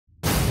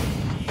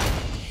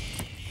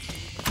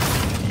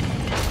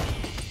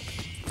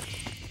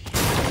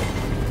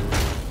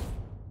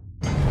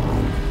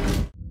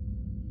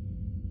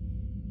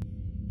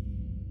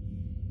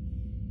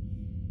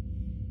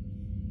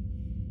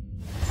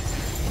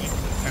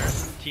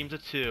teams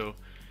of 2,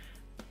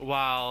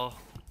 while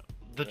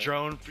the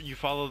drone you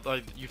follow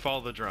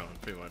the drone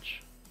pretty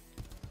much.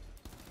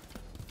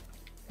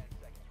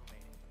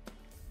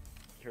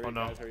 Hurry,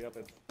 guys, hurry up!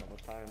 It's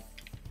almost time.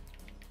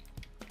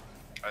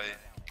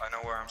 I know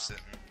where I'm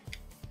sitting.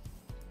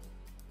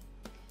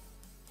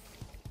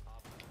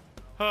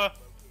 Huh?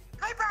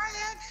 Hi,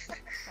 Brian.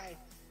 Hi.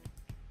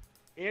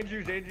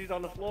 Andrew's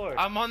on the floor.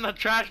 I'm on the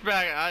trash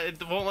bag.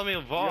 It won't let me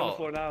You're on the vault.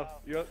 floor now.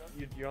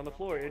 You're on the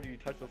floor, Andrew. You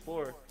touched the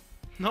floor.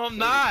 No, I'm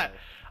not.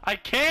 I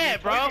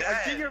can't, bro.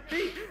 I see your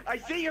feet. I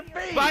see your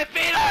feet. My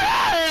feet are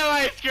out of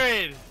my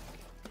screen.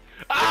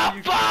 Ah,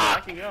 You keep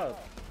fuck! backing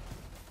up.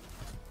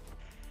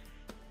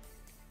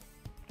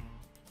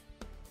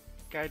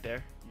 Guy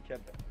there. You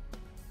kept.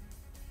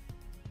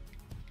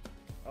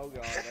 Oh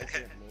god, I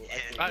can't move.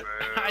 I can't.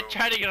 I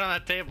tried to get on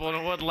that table and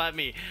it wouldn't let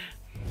me.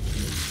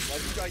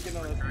 Why'd you try getting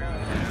on that spot?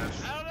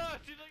 I don't know.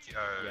 It's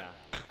either... Yeah.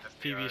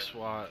 PB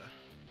SWAT.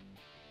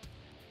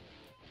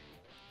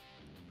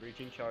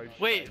 Breaching charge.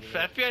 Wait,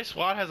 FBI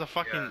SWAT has a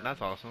fucking. Yeah.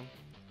 That's awesome.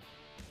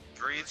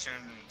 Breach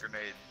and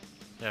grenade.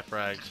 Yeah,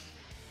 frags.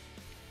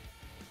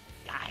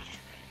 Guys,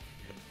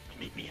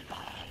 meet me in the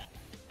hall.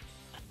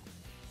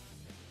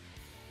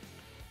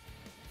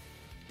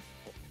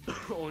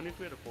 Only if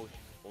we had a full.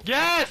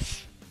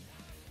 Yes!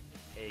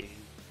 Hey.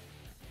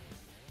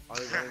 Are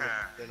they running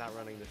they're not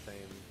running the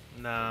same.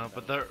 No,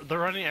 but they're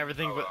running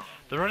everything, but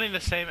they're running the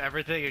same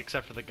everything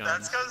except for the guns.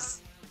 That's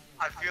because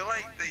I feel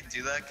like they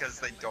do that because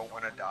they don't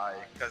want to die.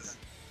 Because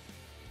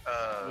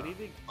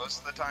most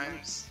of the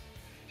times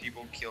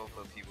people kill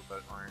the people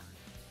that aren't.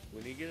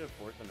 We need to get a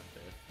fourth and a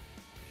fifth.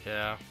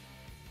 Yeah.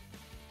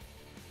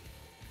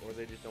 Or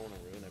they just don't want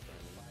to ruin it for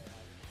anyone.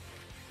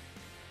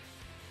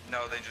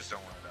 No, they just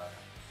don't want to die.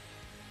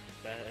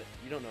 That,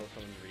 you don't know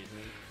someone's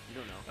reasoning. You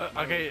don't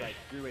know. Okay. Like,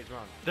 3 ways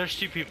wrong. There's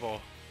 2 people.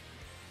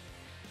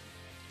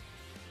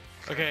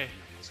 Okay.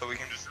 So we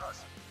can just rush.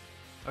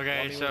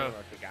 Okay, Well, so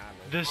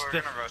this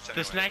We're gonna rush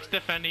this anyway, next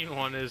defending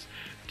one is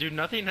do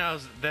nothing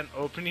else than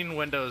opening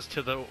windows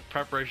till the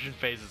preparation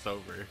phase is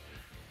over.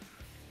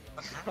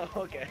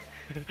 Okay.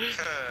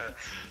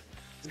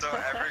 So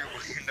every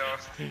window.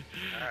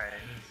 Alright.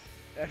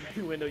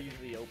 Every window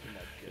usually open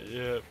that shit.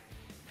 Yep.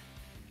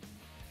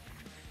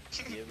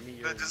 Give me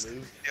your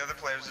loot. The other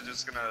players are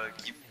just gonna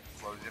keep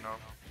closing them.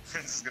 It's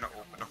just gonna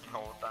open them the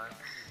whole time.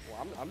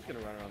 Well, I'm just gonna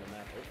run around the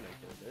map opening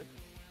for a bit.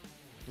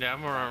 Yeah,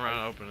 I'm gonna run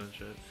around opening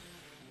shit.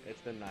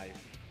 It's the knife.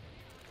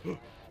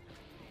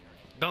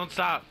 Don't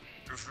stop.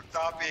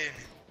 Stop it.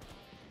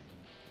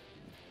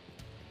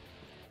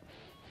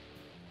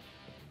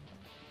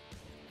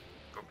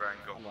 Go, Brian,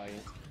 go. I'm lying.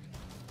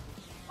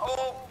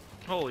 Oh!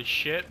 Holy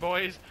shit,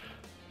 boys.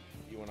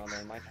 You went on there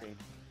on my screen.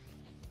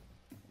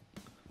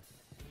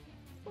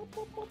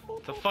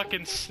 It's a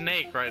fucking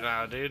snake right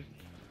now, dude.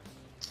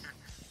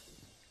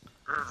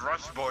 We're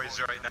Rush Boys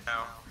right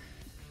now.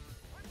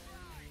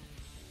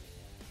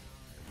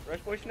 Rush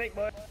boy snake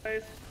boys.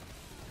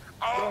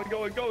 Oh!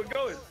 Going. How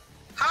did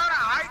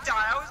I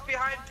die? I was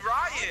behind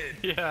Brian!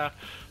 Yeah.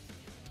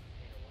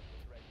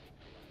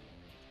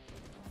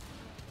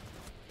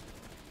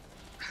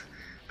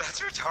 That's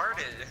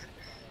retarded.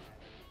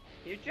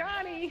 You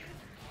Johnny.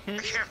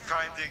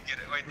 Brian didn't get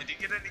it. Wait, did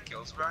he get any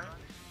kills, Brian?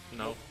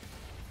 Nope.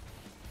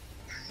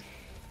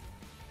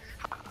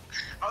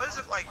 How is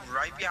it like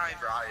right behind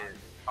Brian?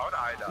 How did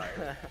I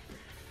die?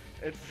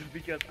 It's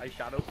because I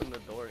shot open the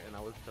door and I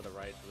was to the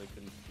right so they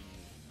couldn't see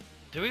me.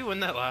 Did we win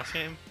that last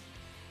game?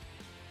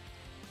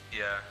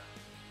 Yeah.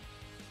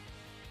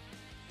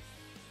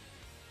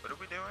 What are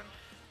we doing?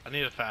 I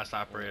need a fast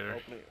operator.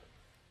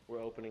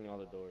 We're opening all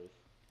the doors.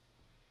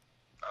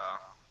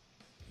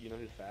 You know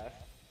who's fast?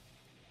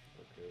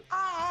 Okay.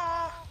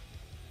 Ah!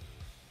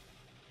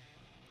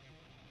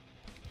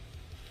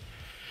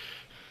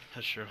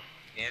 That's true.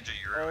 Andrew,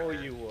 you're Oh, ruined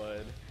it. you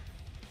would.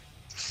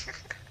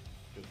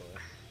 Good boy.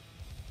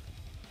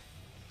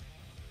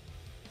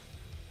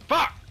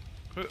 Fuck!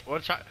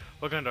 What shot?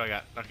 What gun do I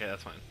got? Okay,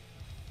 that's fine.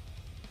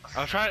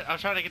 I was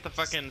trying to get the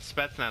fucking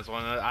Spetsnaz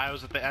one. I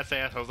was at the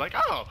SAS. I was like,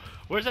 oh,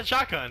 where's that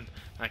shotgun?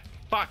 Like,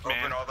 fuck, man.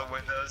 Open all the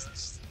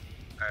windows.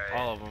 Alright.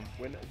 All of them.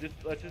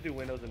 Let's just do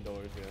windows and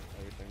doors, yeah,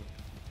 everything.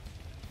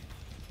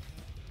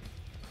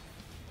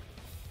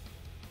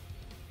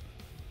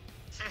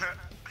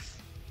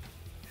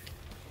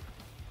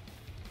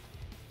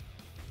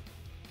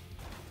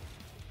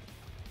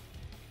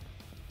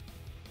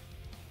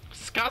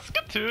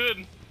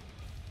 Saskatoon!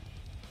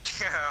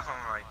 Oh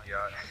my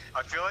god.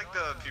 I feel like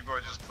the people are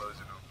just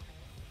closing them.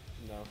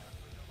 No,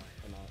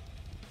 they're not.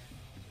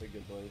 They're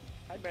good boys.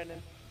 Hi,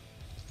 Brandon.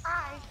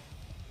 Hi.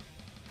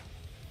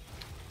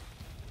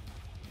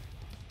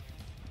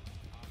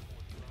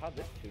 How'd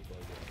this 2 boy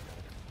get?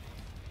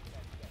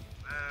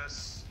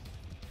 This.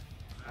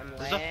 I'm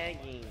There's a-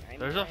 lagging.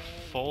 There's a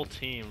full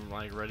team,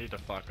 like, ready to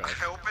fuck us.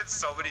 I opened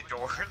so many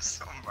doors.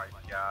 Oh my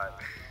god.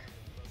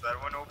 Is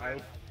that one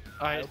open?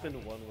 I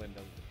opened one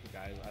window,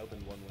 guys. I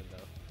opened one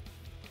window.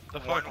 The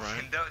One fuck, Ryan?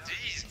 window?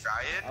 Jeez,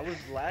 Brian. I was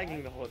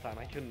lagging the whole time.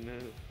 I couldn't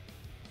move.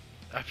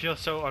 I feel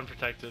so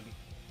unprotected.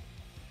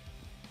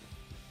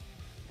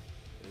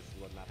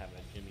 having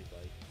a Jimmy's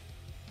like.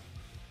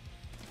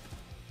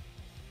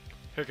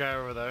 Here, guy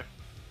over there,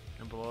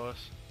 and below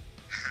us.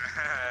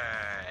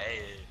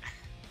 Hey.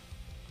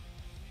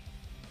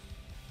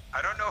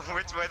 I don't know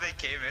which way they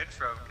came in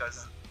from,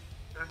 cause.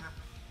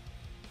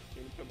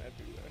 Came from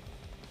everywhere.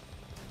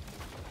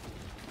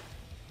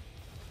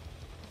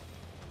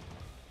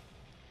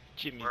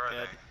 Jimmy Where are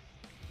dead.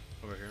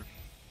 they? Over here.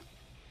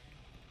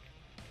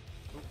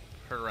 Oop,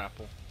 her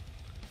apple.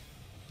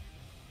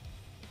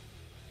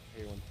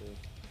 Here, one too.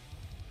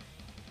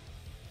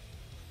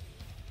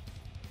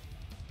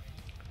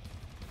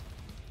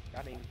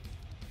 Got him.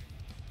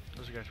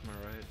 There's a guy to my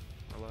right,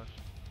 or left.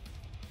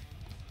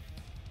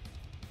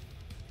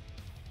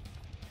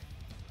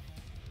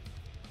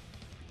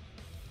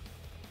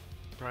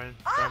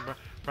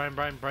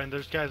 Brian,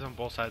 there's guys on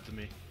both sides of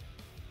me.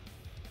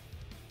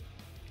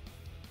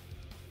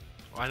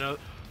 I know.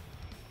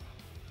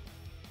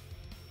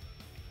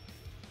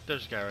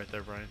 There's a guy right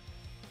there, Brian.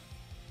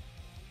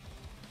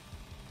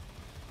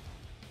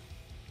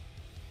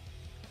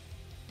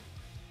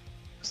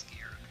 I'm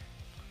scared.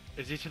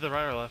 Is he to the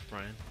right or left,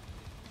 Brian?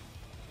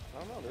 I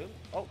don't know, dude.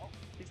 Oh,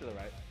 he's to the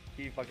right.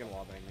 He fucking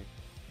wallbanged me.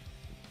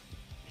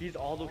 He's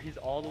all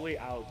the way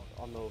out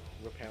on the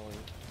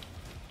repelling.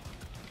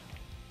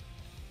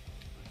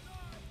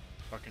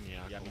 Fucking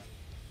yeah. Yummy.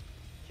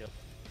 Kill.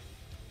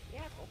 Yeah.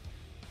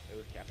 It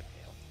was cap and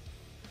tail.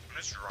 I'm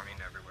just running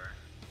everywhere.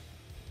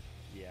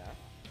 Yeah.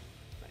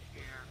 Nice.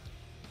 Dude. Yeah.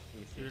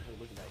 Let me see. Oh,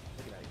 look at that.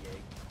 Look at that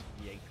yegg.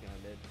 Yegg's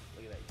gone dead.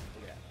 Look at that.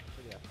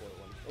 Look at that fort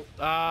one.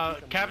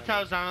 Oh.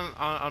 Capitale's down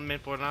on main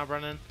floor now,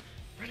 Brennan.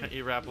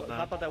 You rappel down.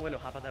 Hop out that window.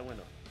 Hop out that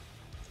window.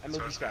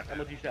 MLG strap.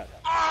 MLG strap.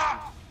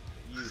 Ah!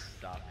 You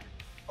suck.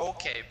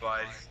 Okay,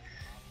 bud.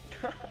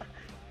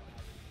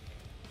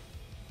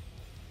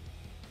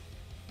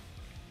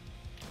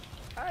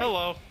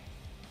 Hello.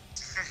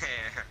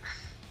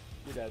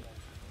 You're dead.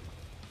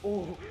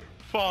 Oh.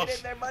 False. Get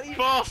in there, buddy.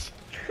 False.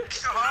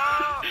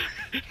 Oh!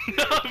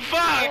 No,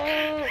 fuck.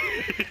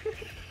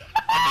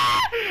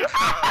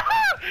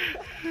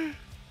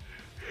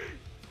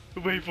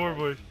 Wait for it,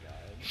 boys.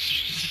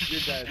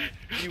 You're dead.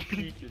 You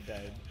peek, you're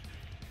dead.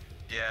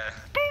 Yeah.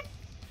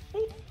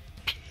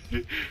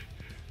 Boop.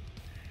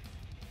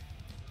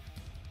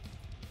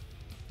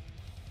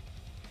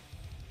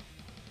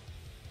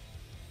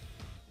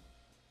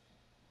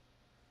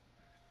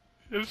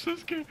 I'm so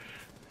scared.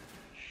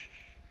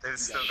 They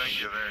still think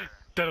you're there.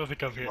 They don't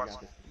think I'm here. You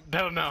got this. They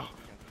don't know.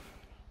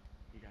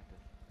 You got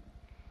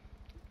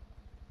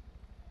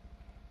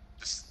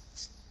this.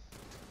 Just.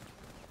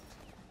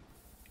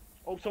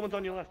 Oh, someone's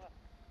on your left.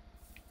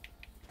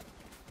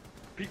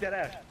 Peek that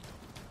ass.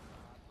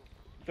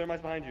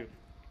 Thermite's behind you.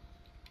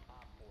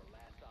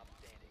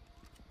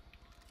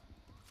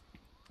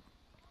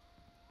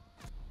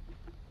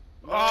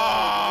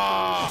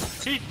 Oh!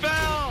 He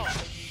fell!